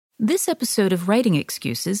This episode of Writing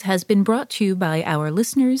Excuses has been brought to you by our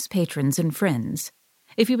listeners, patrons, and friends.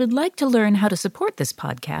 If you would like to learn how to support this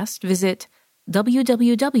podcast, visit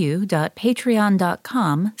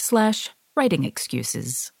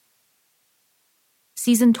www.patreon.com/writingexcuses.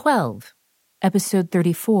 Season 12, Episode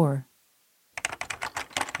 34.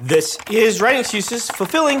 This is Writing Excuses,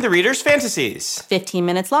 fulfilling the reader's fantasies. 15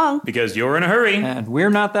 minutes long. Because you're in a hurry. And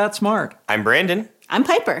we're not that smart. I'm Brandon. I'm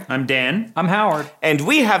Piper. I'm Dan. I'm Howard. And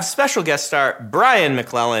we have special guest star Brian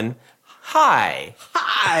McClellan. Hi.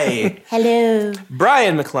 Hi. Hello.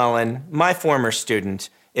 Brian McClellan, my former student,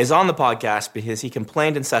 is on the podcast because he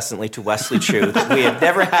complained incessantly to Wesley Chu that we had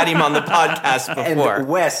never had him on the podcast before. And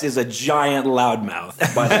Wes is a giant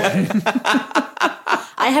loudmouth, by the way.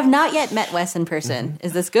 I have not yet met Wes in person.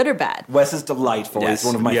 Is this good or bad? Wes is delightful. Yes. He's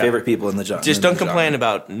one of my favorite people in the genre. Just don't complain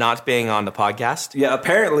about not being on the podcast. Yeah,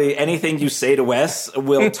 apparently anything you say to Wes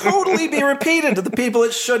will totally be repeated to the people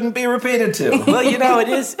it shouldn't be repeated to. Well, you know,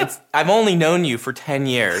 I've only known you for 10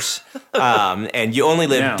 years, and you only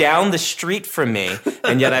live down the street from me,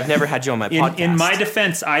 and yet I've never had you on my podcast. In my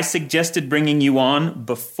defense, I suggested bringing you on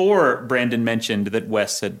before Brandon mentioned that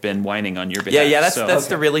Wes had been whining on your behalf. Yeah, that's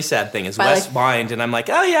the really sad thing is Wes whined, and I'm like,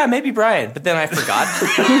 oh yeah, maybe Brian, but then I forgot.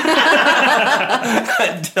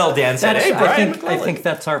 Until Dan said, hey, Brian. I think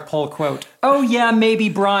that's our poll quote. Oh yeah, maybe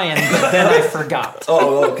Brian, but then I forgot.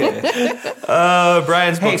 Oh, okay.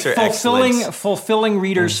 Brian's books are excellent. Fulfilling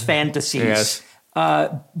readers' fantasies. Yes.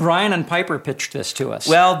 Brian and Piper pitched this to us.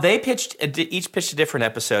 Well, they each pitched a different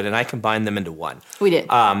episode, and I combined them into one. We did.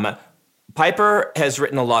 Piper has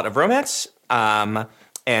written a lot of romance,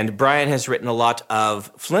 and Brian has written a lot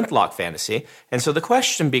of flintlock fantasy. And so the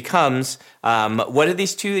question becomes, what do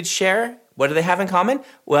these two share? What do they have in common?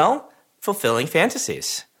 Well, fulfilling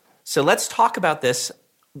fantasies. So let's talk about this.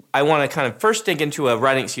 I want to kind of first dig into a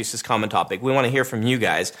Writing Excuses common topic. We want to hear from you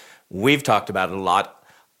guys. We've talked about it a lot.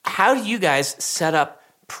 How do you guys set up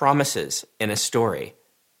promises in a story,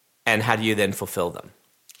 and how do you then fulfill them?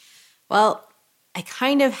 Well, I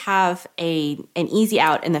kind of have an easy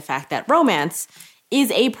out in the fact that romance is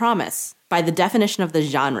a promise by the definition of the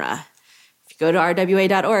genre. If you go to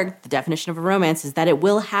rwa.org, the definition of a romance is that it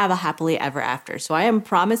will have a happily ever after. So I am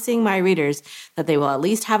promising my readers that they will at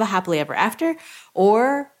least have a happily ever after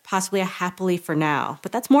or possibly a happily for now.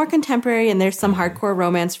 But that's more contemporary, and there's some hardcore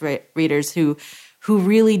romance readers who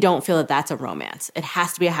really don't feel that that's a romance. It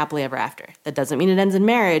has to be a happily ever after. That doesn't mean it ends in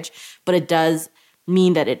marriage, but it does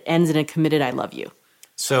mean that it ends in a committed I love you.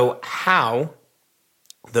 So how,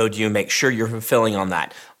 though, do you make sure you're fulfilling on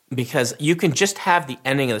that? Because you can just have the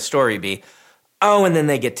ending of the story be, oh, and then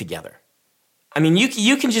they get together. I mean,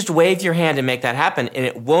 you can just wave your hand and make that happen, and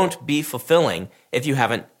it won't be fulfilling if you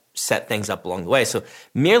haven't set things up along the way. So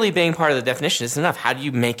merely being part of the definition isn't enough. How do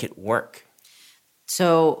you make it work?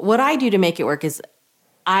 So what I do to make it work is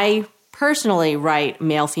I personally write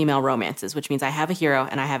male-female romances, which means I have a hero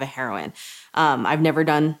and I have a heroine. I've never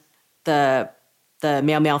done the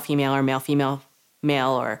male-male-female or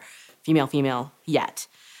male-female-male or female-female yet.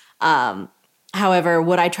 However,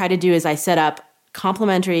 what I try to do is I set up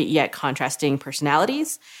complementary yet contrasting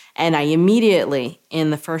personalities, and I immediately, in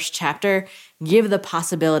the first chapter, give the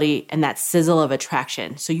possibility and that sizzle of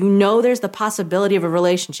attraction. So you know there's the possibility of a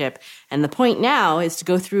relationship, and the point now is to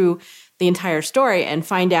go through the entire story and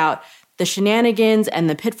find out the shenanigans and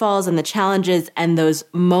the pitfalls and the challenges and those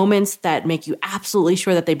moments that make you absolutely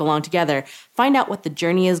sure that they belong together. Find out what the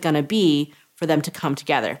journey is going to be for them to come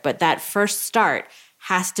together. But that first start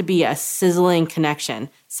has to be a sizzling connection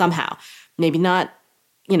somehow. Maybe not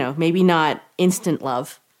instant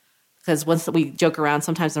love. Because once we joke around,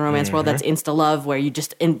 sometimes in the romance world, that's insta love, where you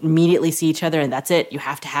just immediately see each other and that's it. You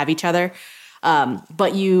have to have each other.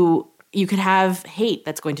 But you could have hate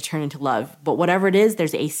that's going to turn into love. But whatever it is,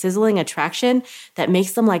 there's a sizzling attraction that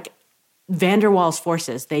makes them like Van der Waals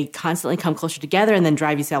forces. They constantly come closer together and then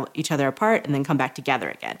drive each other apart and then come back together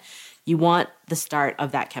again. You want the start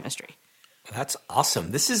of that chemistry. That's awesome.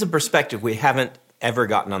 This is a perspective we haven't ever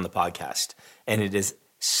gotten on the podcast, and it is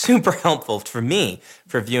super helpful for me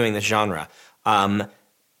for viewing the genre. I'm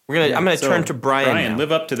gonna turn to Brian now.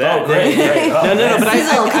 Live up to that. Oh, great. No. But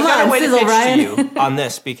Sizzle, I've got a way to pitch Brian. to you on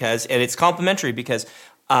this and it's complimentary because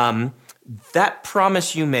that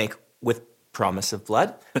promise you make with Promise of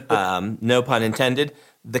Blood, no pun intended.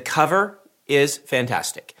 The cover is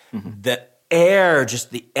fantastic. Mm-hmm. The air,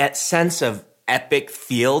 just the sense of epic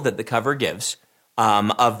feel that the cover gives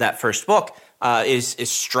of that first book is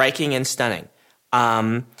striking and stunning.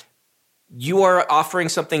 You are offering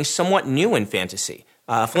something somewhat new in fantasy.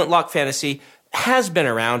 Flintlock fantasy has been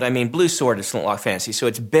around. I mean, Blue Sword is flintlock fantasy, so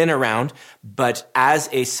it's been around, but as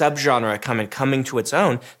a subgenre coming to its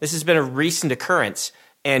own, this has been a recent occurrence,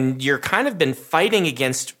 and you're kind of been fighting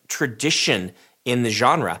against tradition in the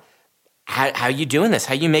genre. How are you doing this?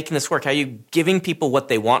 How are you making this work? How are you giving people what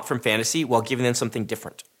they want from fantasy while giving them something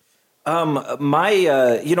different? Like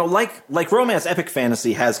romance, epic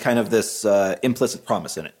fantasy has kind of this implicit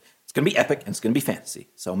promise in it. It's going to be epic and it's going to be fantasy.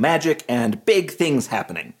 So magic and big things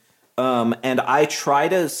happening. And I try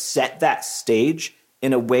to set that stage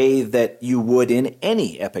in a way that you would in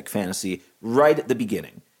any epic fantasy right at the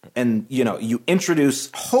beginning. And, you introduce,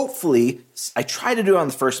 hopefully, I try to do it on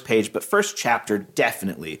the first page, but first chapter,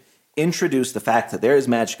 definitely, introduce the fact that there is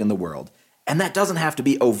magic in the world. And that doesn't have to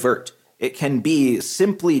be overt. It can be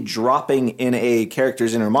simply dropping in a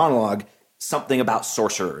character's inner monologue something about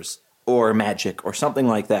sorcerers or magic or something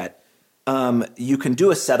like that. You can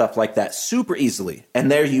do a setup like that super easily. And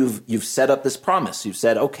there you've set up this promise. You've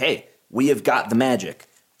said, okay, we have got the magic.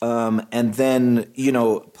 And then,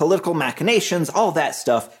 political machinations, all that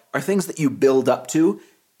stuff are things that you build up to,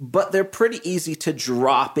 but they're pretty easy to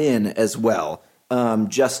drop in as well.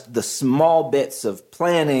 Just the small bits of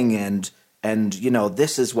planning and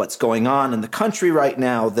this is what's going on in the country right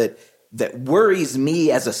now that worries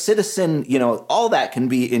me as a citizen, all that can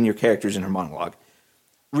be in your character's inner monologue.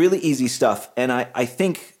 Really easy stuff. And I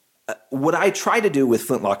think what I try to do with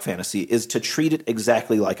Flintlock Fantasy is to treat it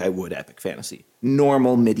exactly like I would epic fantasy,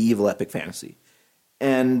 normal medieval epic fantasy,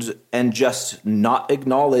 and just not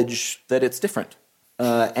acknowledge that it's different.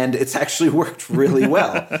 And it's actually worked really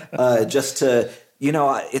well.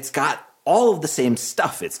 It's got all of the same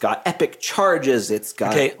stuff. It's got epic charges. It's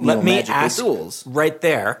got let me magical ask duels. Right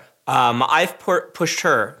there. I've pushed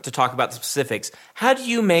her to talk about the specifics. How do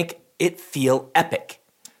you make it feel epic?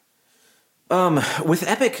 With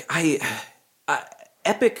epic,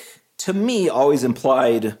 epic to me always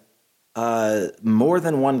implied more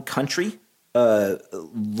than one country,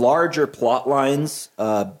 larger plot lines,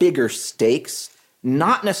 bigger stakes,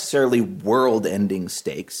 not necessarily world-ending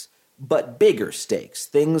stakes, but bigger stakes,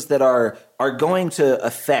 things that are going to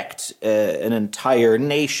affect an entire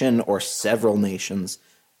nation or several nations,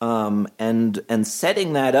 and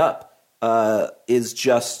setting that up is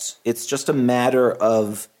just a matter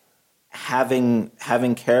of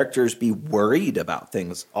having characters be worried about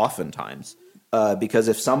things oftentimes. Because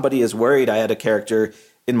if somebody is worried, I had a character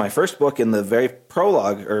in my first book in the very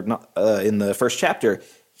prologue, or not, in the first chapter,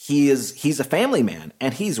 he's a family man,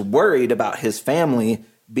 and he's worried about his family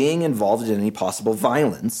being involved in any possible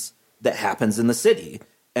violence that happens in the city.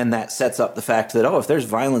 And that sets up the fact that, if there's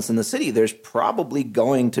violence in the city, there's probably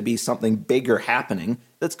going to be something bigger happening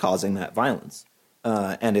that's causing that violence.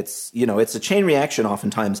 And it's a chain reaction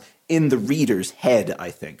oftentimes in the reader's head,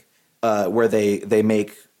 I think, where they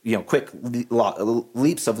make quick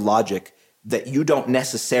leaps of logic that you don't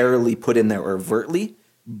necessarily put in there overtly,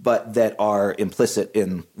 but that are implicit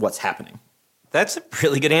in what's happening. That's a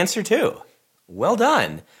really good answer, too. Well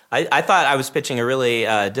done. I thought I was pitching a really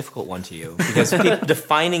difficult one to you, because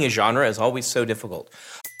defining a genre is always so difficult.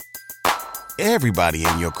 Everybody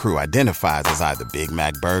in your crew identifies as either Big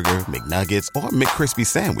Mac Burger, McNuggets, or McCrispy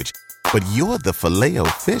Sandwich. But you're the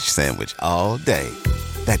Filet-O-Fish Sandwich all day.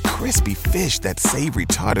 That crispy fish, that savory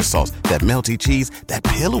tartar sauce, that melty cheese, that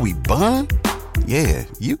pillowy bun. Yeah,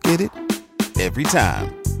 you get it. Every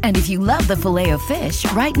time. And if you love the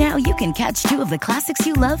Filet-O-Fish, right now you can catch two of the classics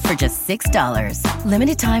you love for just $6.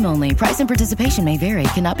 Limited time only. Price and participation may vary.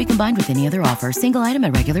 Cannot be combined with any other offer. Single item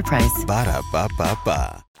at regular price.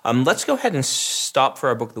 Ba-da-ba-ba-ba. Let's go ahead and stop for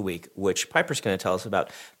our book of the week, which Piper's going to tell us about.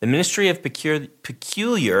 The Ministry of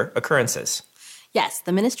Peculiar Occurrences. Yes,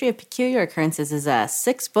 The Ministry of Peculiar Occurrences is a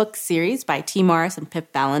 6-book series by T. Morris and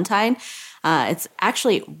Pip Valentine. It's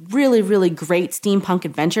actually really, really great steampunk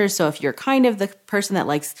adventure. So if you're kind of the person that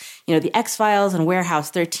likes, the X-Files and Warehouse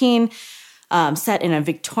 13, set in a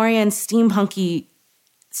Victorian steampunky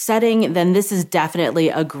setting, then this is definitely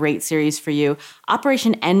a great series for you.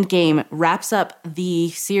 Operation Endgame wraps up the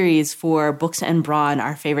series for Books and Brawn,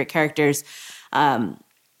 our favorite characters.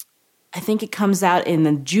 I think it comes out in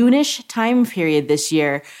the June-ish time period this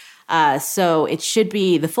year. So it should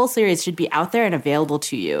be, the full series should be out there and available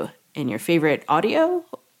to you in your favorite audio,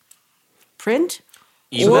 print,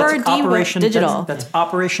 or digital. That's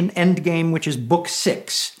Operation Endgame, which is book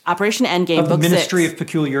 6. Operation Endgame, of book 6. The Ministry of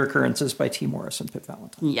Peculiar Occurrences by T. Morris and Pip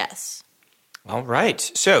Valentine. Yes. All right.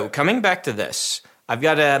 So coming back to this, I've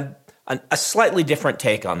got a slightly different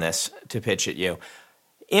take on this to pitch at you.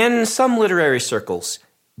 In some literary circles,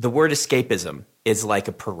 the word escapism is like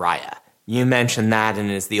a pariah. You mentioned that and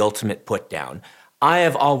it is the ultimate put down. I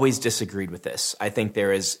have always disagreed with this. I think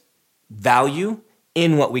there is value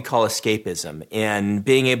in what we call escapism and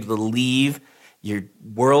being able to leave your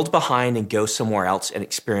world behind and go somewhere else and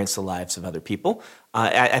experience the lives of other people.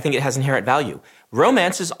 I think it has inherent value.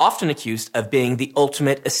 Romance is often accused of being the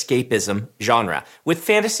ultimate escapism genre, with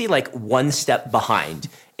fantasy like one step behind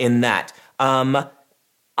in that.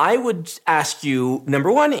 I would ask you,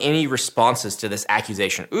 number one, any responses to this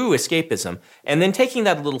accusation? Ooh, escapism. And then taking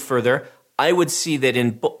that a little further, I would see that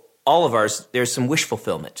in all of ours, there's some wish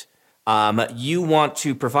fulfillment. You want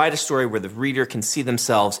to provide a story where the reader can see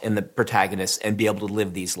themselves in the protagonist and be able to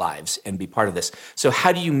live these lives and be part of this. So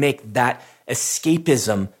how do you make that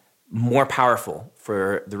escapism more powerful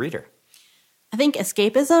for the reader? I think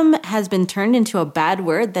escapism has been turned into a bad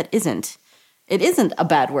word that isn't. It isn't a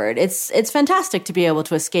bad word. It's fantastic to be able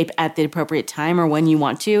to escape at the appropriate time or when you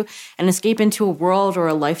want to, and escape into a world or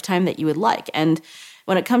a lifetime that you would like. And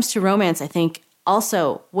when it comes to romance, I think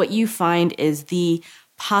also what you find is the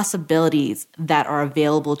possibilities that are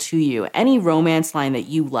available to you. Any romance line that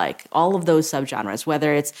you like, all of those subgenres,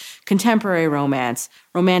 whether it's contemporary romance,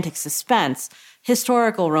 romantic suspense,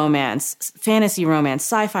 historical romance, fantasy romance,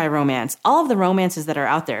 sci-fi romance, all of the romances that are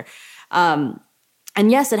out there. And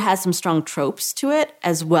yes, it has some strong tropes to it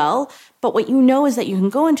as well. But what you know is that you can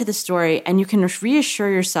go into the story and you can reassure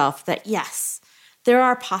yourself that, yes, there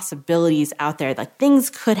are possibilities out there, like things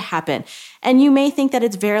could happen. And you may think that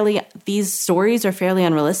these stories are fairly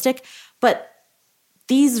unrealistic, but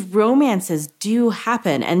these romances do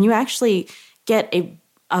happen. And you actually get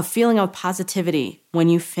a feeling of positivity when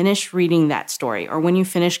you finish reading that story or when you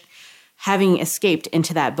finish having escaped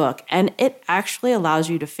into that book. And it actually allows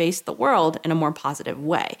you to face the world in a more positive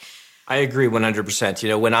way. I agree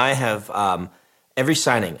 100%. When I have every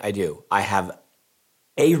signing I do, I have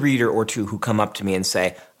a reader or two who come up to me and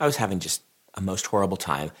say, I was having just a most horrible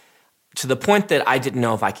time, to the point that I didn't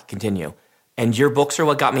know if I could continue. And your books are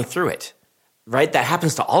what got me through it, right? That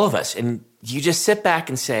happens to all of us. And you just sit back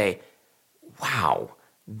and say, wow,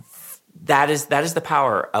 that is the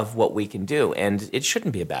power of what we can do. And it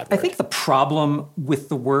shouldn't be a bad word. I think the problem with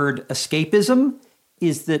the word escapism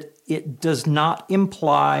is that it does not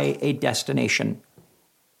imply a destination.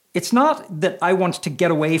 It's not that I want to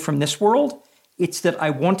get away from this world. It's that I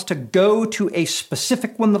want to go to a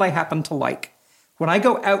specific one that I happen to like. When I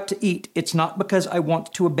go out to eat, it's not because I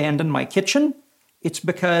want to abandon my kitchen. It's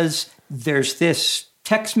because there's this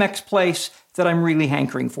Tex-Mex place that I'm really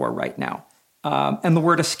hankering for right now. And the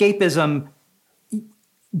word escapism,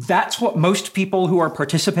 that's what most people who are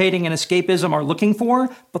participating in escapism are looking for,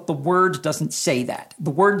 but the word doesn't say that. The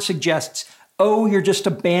word suggests, oh, you're just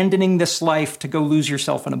abandoning this life to go lose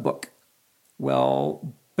yourself in a book.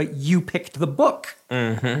 Well, but you picked the book.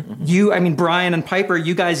 Mm-hmm. Brian and Piper,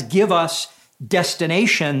 you guys give us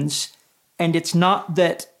destinations, and it's not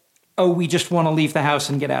that, oh, we just want to leave the house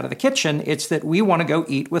and get out of the kitchen. It's that we want to go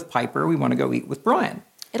eat with Piper. We want to go eat with Brian.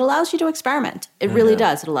 It allows you to experiment. It really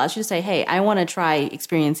does. It allows you to say, hey, I want to try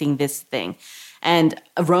experiencing this thing. And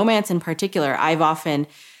a romance in particular, I've often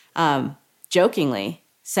jokingly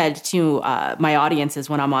said to my audiences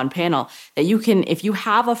when I'm on panel that you can, if you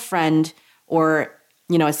have a friend or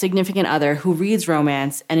a significant other who reads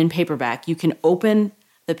romance and in paperback, you can open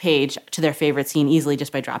the page to their favorite scene easily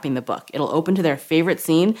just by dropping the book. It'll open to their favorite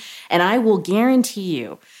scene, and I will guarantee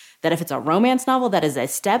you that if it's a romance novel, that is a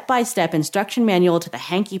step-by-step instruction manual to the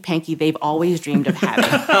hanky-panky they've always dreamed of having.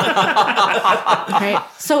 Right?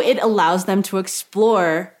 So it allows them to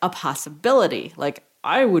explore a possibility. Like,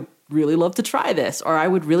 I would really love to try this, or I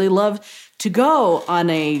would really love to go on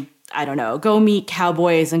go meet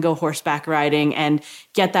cowboys and go horseback riding and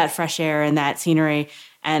get that fresh air and that scenery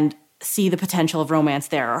and see the potential of romance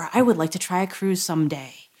there. Or I would like to try a cruise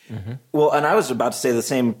someday. Mm-hmm. Well, and I was about to say the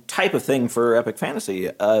same type of thing for epic fantasy,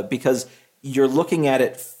 because you're looking at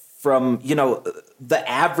it from, the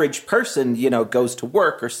average person, goes to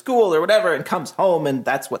work or school or whatever and comes home, and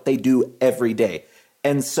that's what they do every day.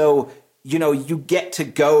 And so, you get to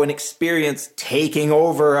go and experience taking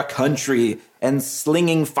over a country and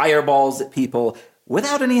slinging fireballs at people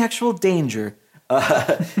without any actual danger.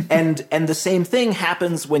 And the same thing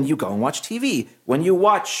happens when you go and watch TV. When you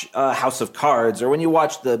watch House of Cards or when you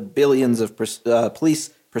watch the billions of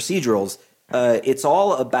police procedurals, it's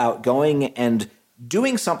all about going and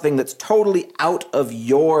doing something that's totally out of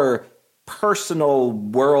your personal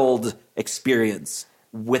world experience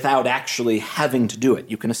without actually having to do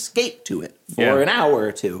it. You can escape to it for an hour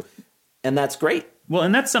or two, and that's great. Well,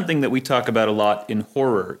 and that's something that we talk about a lot in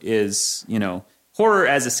horror is, horror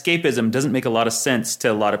as escapism doesn't make a lot of sense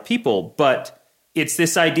to a lot of people, but it's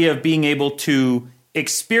this idea of being able to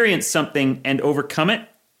experience something and overcome it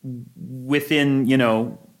within,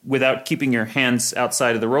 without keeping your hands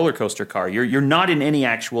outside of the roller coaster car. You're not in any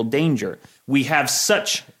actual danger. We have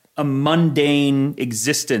such a mundane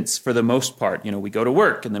existence for the most part. We go to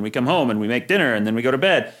work and then we come home and we make dinner and then we go to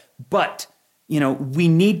bed. But, we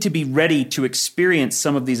need to be ready to experience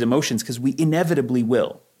some of these emotions because we inevitably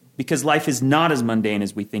will, because life is not as mundane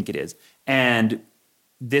as we think it is. And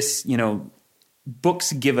this,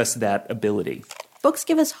 books give us that ability. Books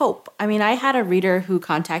give us hope. I mean, I had a reader who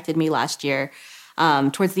contacted me last year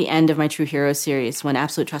towards the end of my True Heroes series when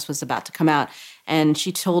Absolute Trust was about to come out. And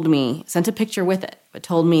she told me, sent a picture with it, but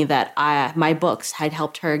told me that my books had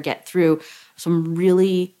helped her get through some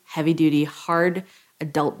really heavy-duty, hard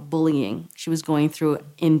adult bullying she was going through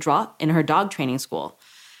in her dog training school.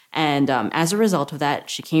 And as a result of that,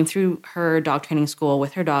 she came through her dog training school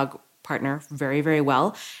with her dog partner very, very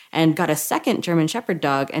well and got a second German Shepherd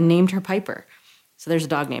dog and named her Piper. So there's a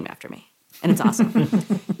dog named after me, and it's awesome.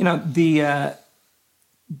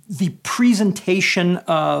 The presentation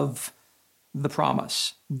of the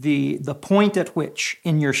promise, the point at which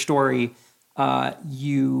in your story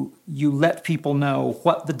you let people know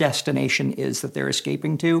what the destination is that they're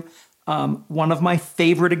escaping to. One of my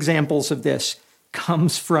favorite examples of this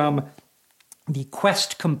comes from the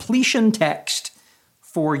quest completion text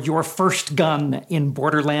for Your First Gun in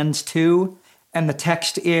Borderlands 2. And the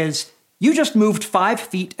text is, "You just moved 5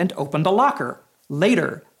 feet and opened a locker.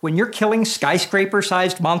 Later, when you're killing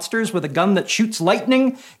skyscraper-sized monsters with a gun that shoots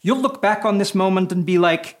lightning, you'll look back on this moment and be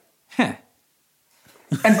like, huh."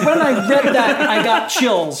 And when I read that, I got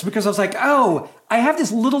chills because I was like, oh, I have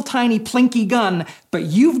this little tiny plinky gun, but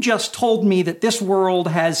you've just told me that this world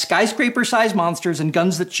has skyscraper-sized monsters and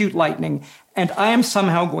guns that shoot lightning, and I am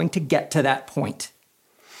somehow going to get to that point.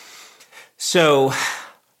 So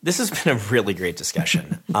this has been a really great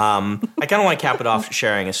discussion. I kind of want to cap it off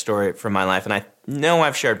sharing a story from my life, and I know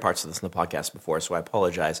I've shared parts of this in the podcast before, so I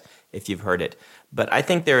apologize if you've heard it. But I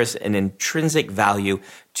think there is an intrinsic value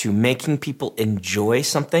to making people enjoy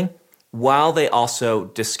something while they also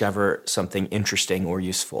discover something interesting or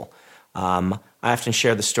useful. I often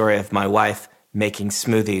share the story of my wife making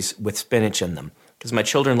smoothies with spinach in them because my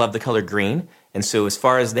children love the color green. And so as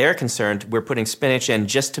far as they're concerned, we're putting spinach in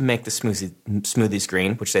just to make the smoothies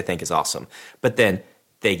green, which they think is awesome. But then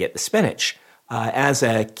they get the spinach. As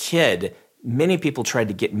a kid, many people tried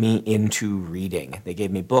to get me into reading. They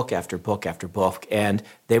gave me book after book after book, and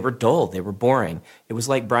they were dull. They were boring. It was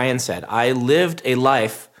like Brian said. I lived a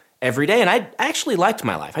life every day, and I actually liked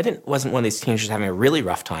my life. Wasn't one of these teenagers having a really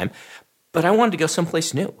rough time, but I wanted to go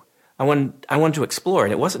someplace new. I wanted to explore,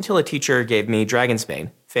 and it wasn't until a teacher gave me Dragonsbane,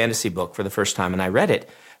 fantasy book, for the first time, and I read it,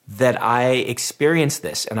 that I experienced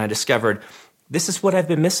this, and I discovered this is what I've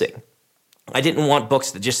been missing. I didn't want books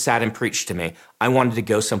that just sat and preached to me. I wanted to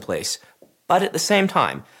go someplace. But at the same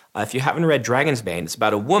time, if you haven't read Dragonsbane, it's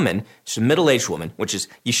about a woman, she's a middle-aged woman, which is,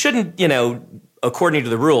 you shouldn't, according to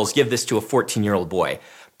the rules, give this to a 14-year-old boy.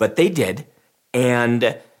 But they did,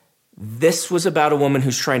 and this was about a woman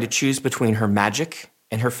who's trying to choose between her magic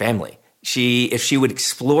and her family. If she would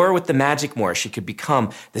explore with the magic more, she could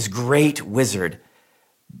become this great wizard.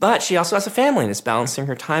 But she also has a family, and is balancing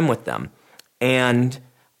her time with them. And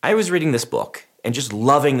I was reading this book and just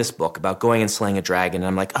loving this book about going and slaying a dragon. And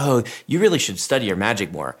I'm like, oh, you really should study your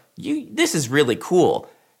magic more. This is really cool.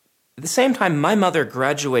 At the same time, my mother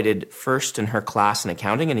graduated first in her class in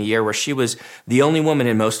accounting in a year where she was the only woman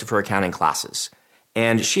in most of her accounting classes.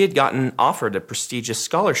 And she had gotten offered a prestigious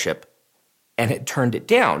scholarship and had turned it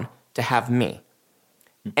down to have me.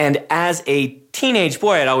 And as a teenage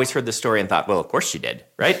boy, I'd always heard this story and thought, well, of course she did,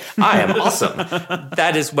 right? I am awesome.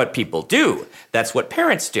 That is what people do. That's what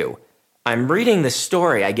parents do. I'm reading this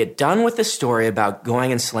story. I get done with the story about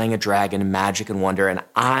going and slaying a dragon and magic and wonder, and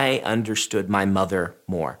I understood my mother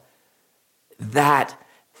more. That,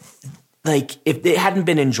 if it hadn't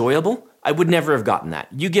been enjoyable, I would never have gotten that.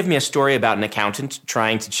 You give me a story about an accountant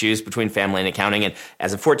trying to choose between family and accounting, and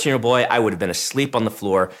as a 14-year-old boy, I would have been asleep on the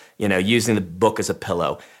floor, using the book as a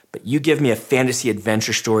pillow. But you give me a fantasy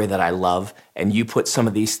adventure story that I love, and you put some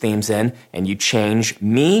of these themes in, and you change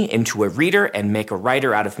me into a reader and make a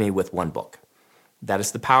writer out of me with one book. That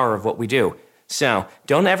is the power of what we do. So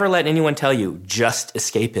don't ever let anyone tell you just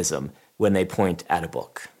escapism when they point at a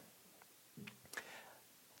book.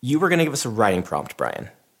 You were going to give us a writing prompt, Brian.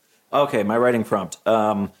 Okay, my writing prompt.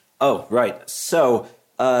 Right. So,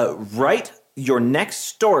 write your next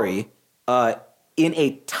story in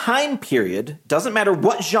a time period, doesn't matter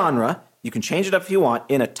what genre, you can change it up if you want,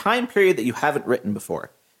 in a time period that you haven't written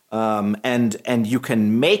before. And you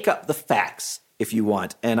can make up the facts if you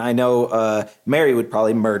want. And I know Mary would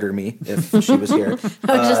probably murder me if she was here.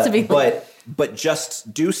 Just to be but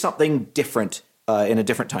just do something different in a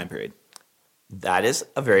different time period. That is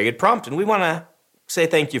a very good prompt, and we want to say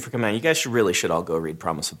thank you for coming on. You guys should all go read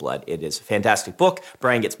Promise of Blood. It is a fantastic book.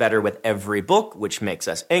 Brian gets better with every book, which makes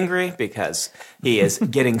us angry because he is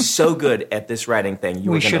getting so good at this writing thing.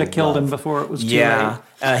 We should have killed him before it was too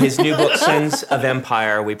late. His new book, Sins of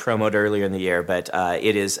Empire, we promoted earlier in the year, but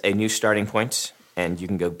it is a new starting point, and you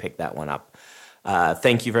can go pick that one up.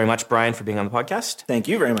 Thank you very much, Brian, for being on the podcast. Thank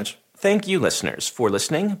you very much. Thank you, listeners, for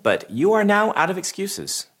listening, but you are now out of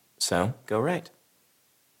excuses, so go write.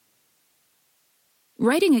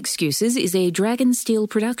 Writing Excuses is a Dragonsteel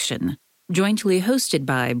production, jointly hosted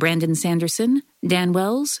by Brandon Sanderson, Dan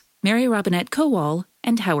Wells, Mary Robinette Kowal,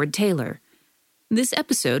 and Howard Taylor. This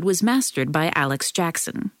episode was mastered by Alex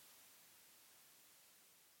Jackson.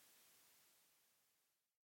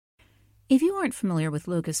 If you aren't familiar with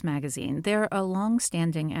Locus Magazine, they're a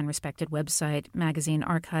long-standing and respected website, magazine,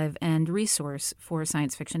 archive, and resource for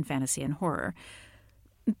science fiction, fantasy, and horror.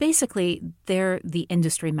 Basically, they're the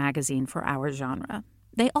industry magazine for our genre.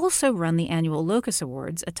 They also run the annual Locus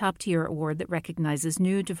Awards, a top-tier award that recognizes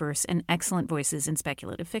new, diverse, and excellent voices in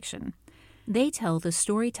speculative fiction. They tell the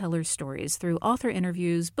storyteller's stories through author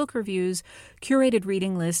interviews, book reviews, curated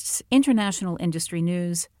reading lists, international industry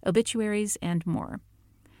news, obituaries, and more.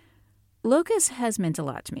 Locus has meant a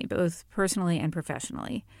lot to me, both personally and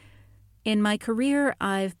professionally. In my career,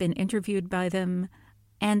 I've been interviewed by them,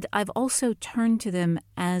 and I've also turned to them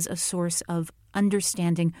as a source of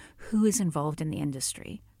understanding who is involved in the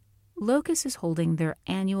industry. Locus is holding their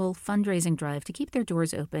annual fundraising drive to keep their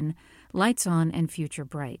doors open, lights on, and future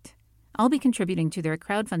bright. I'll be contributing to their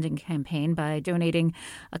crowdfunding campaign by donating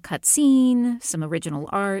a cut scene, some original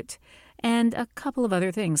art, and a couple of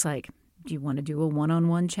other things like, do you want to do a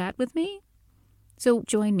one-on-one chat with me? So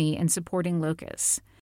join me in supporting Locus.